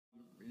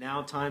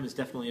Now time is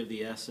definitely of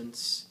the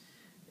essence.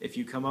 If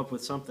you come up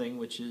with something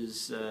which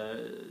is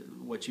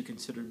what you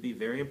consider to be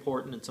very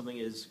important and something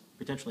is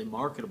potentially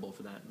marketable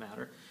for that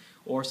matter,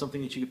 or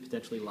something that you could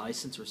potentially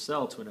license or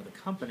sell to another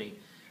company,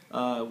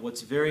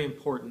 what's very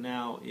important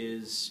now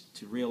is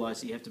to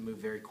realize that you have to move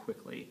very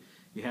quickly.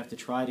 You have to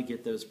try to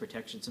get those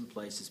protections in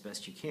place as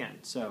best you can.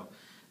 So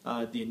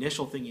the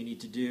initial thing you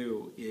need to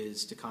do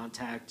is to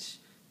contact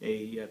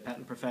a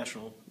patent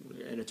professional,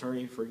 an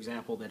attorney, for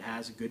example, that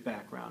has a good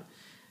background,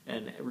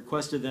 and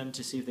request of them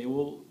to see if they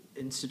will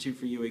institute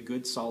for you a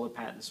good, solid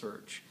patent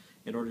search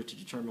in order to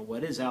determine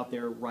what is out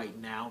there right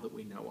now that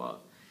we know of.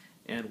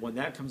 And when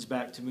that comes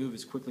back, to move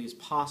as quickly as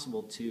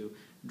possible to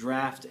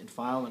draft and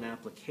file an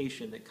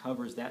application that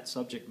covers that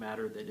subject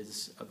matter that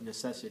is of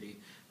necessity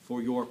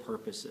for your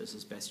purposes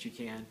as best you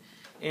can,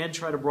 and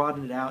try to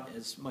broaden it out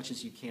as much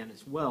as you can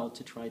as well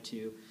to try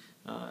to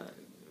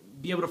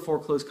be able to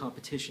foreclose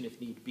competition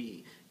if need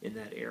be in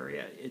that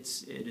area. It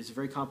is a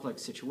very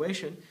complex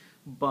situation,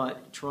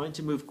 but trying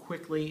to move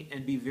quickly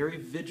and be very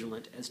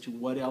vigilant as to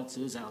what else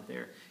is out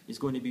there is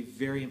going to be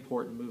very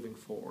important moving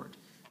forward.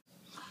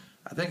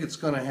 I think it's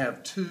going to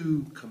have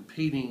two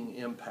competing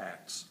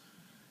impacts.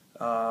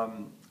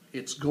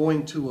 It's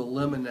going to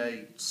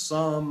eliminate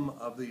some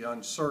of the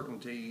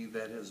uncertainty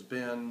that has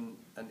been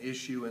an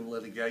issue in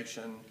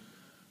litigation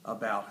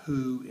about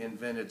who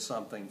invented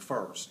something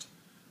first,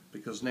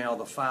 because now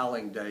the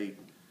filing date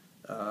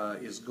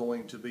is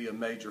going to be a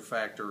major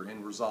factor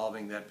in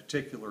resolving that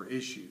particular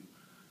issue.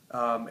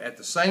 At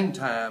the same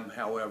time,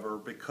 however,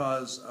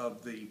 because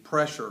of the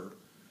pressure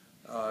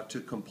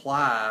to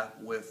comply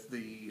with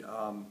the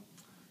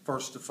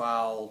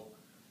First-to-File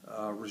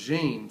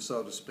regime,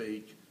 so to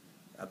speak,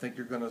 I think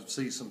you're going to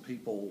see some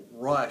people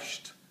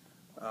rushed,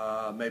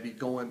 maybe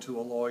going to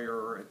a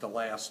lawyer at the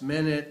last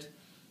minute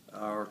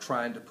or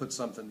trying to put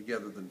something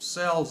together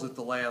themselves at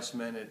the last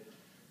minute,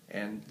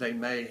 and they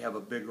may have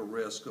a bigger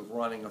risk of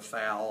running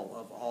afoul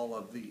of all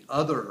of the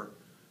other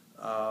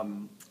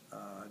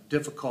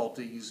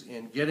difficulties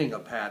in getting a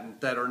patent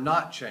that are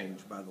not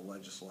changed by the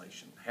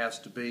legislation. Has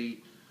to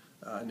be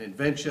an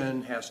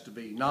invention, has to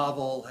be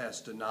novel, has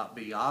to not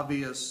be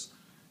obvious.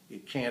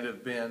 It can't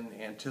have been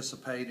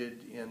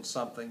anticipated in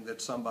something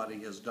that somebody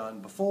has done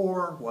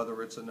before,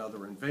 whether it's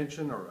another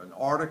invention or an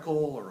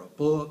article or a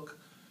book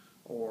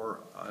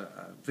or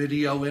a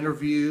video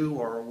interview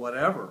or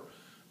whatever.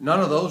 None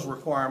of those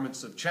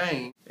requirements have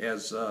changed.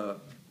 As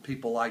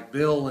people like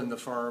Bill in the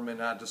firm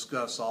and I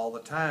discuss all the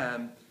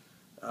time,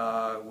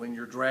 when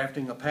you're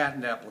drafting a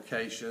patent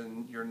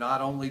application, you're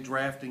not only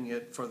drafting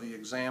it for the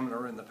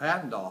examiner in the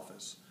patent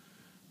office,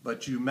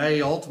 but you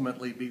may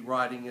ultimately be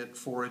writing it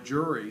for a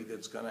jury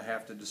that's going to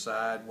have to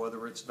decide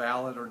whether it's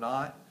valid or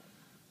not.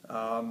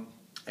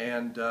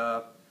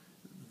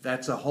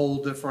 That's a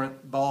whole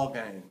different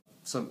ballgame.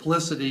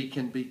 Simplicity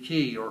can be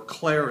key, or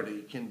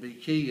clarity can be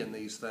key in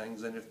these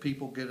things, and if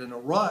people get in a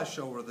rush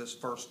over this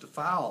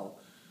first-to-file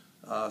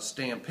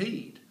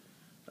stampede,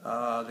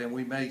 then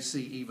we may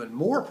see even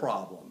more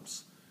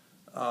problems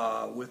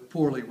with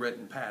poorly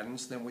written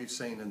patents than we've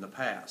seen in the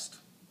past.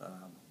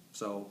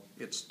 So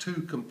it's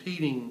two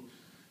competing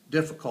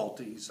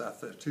difficulties,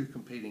 two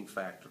competing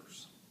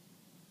factors.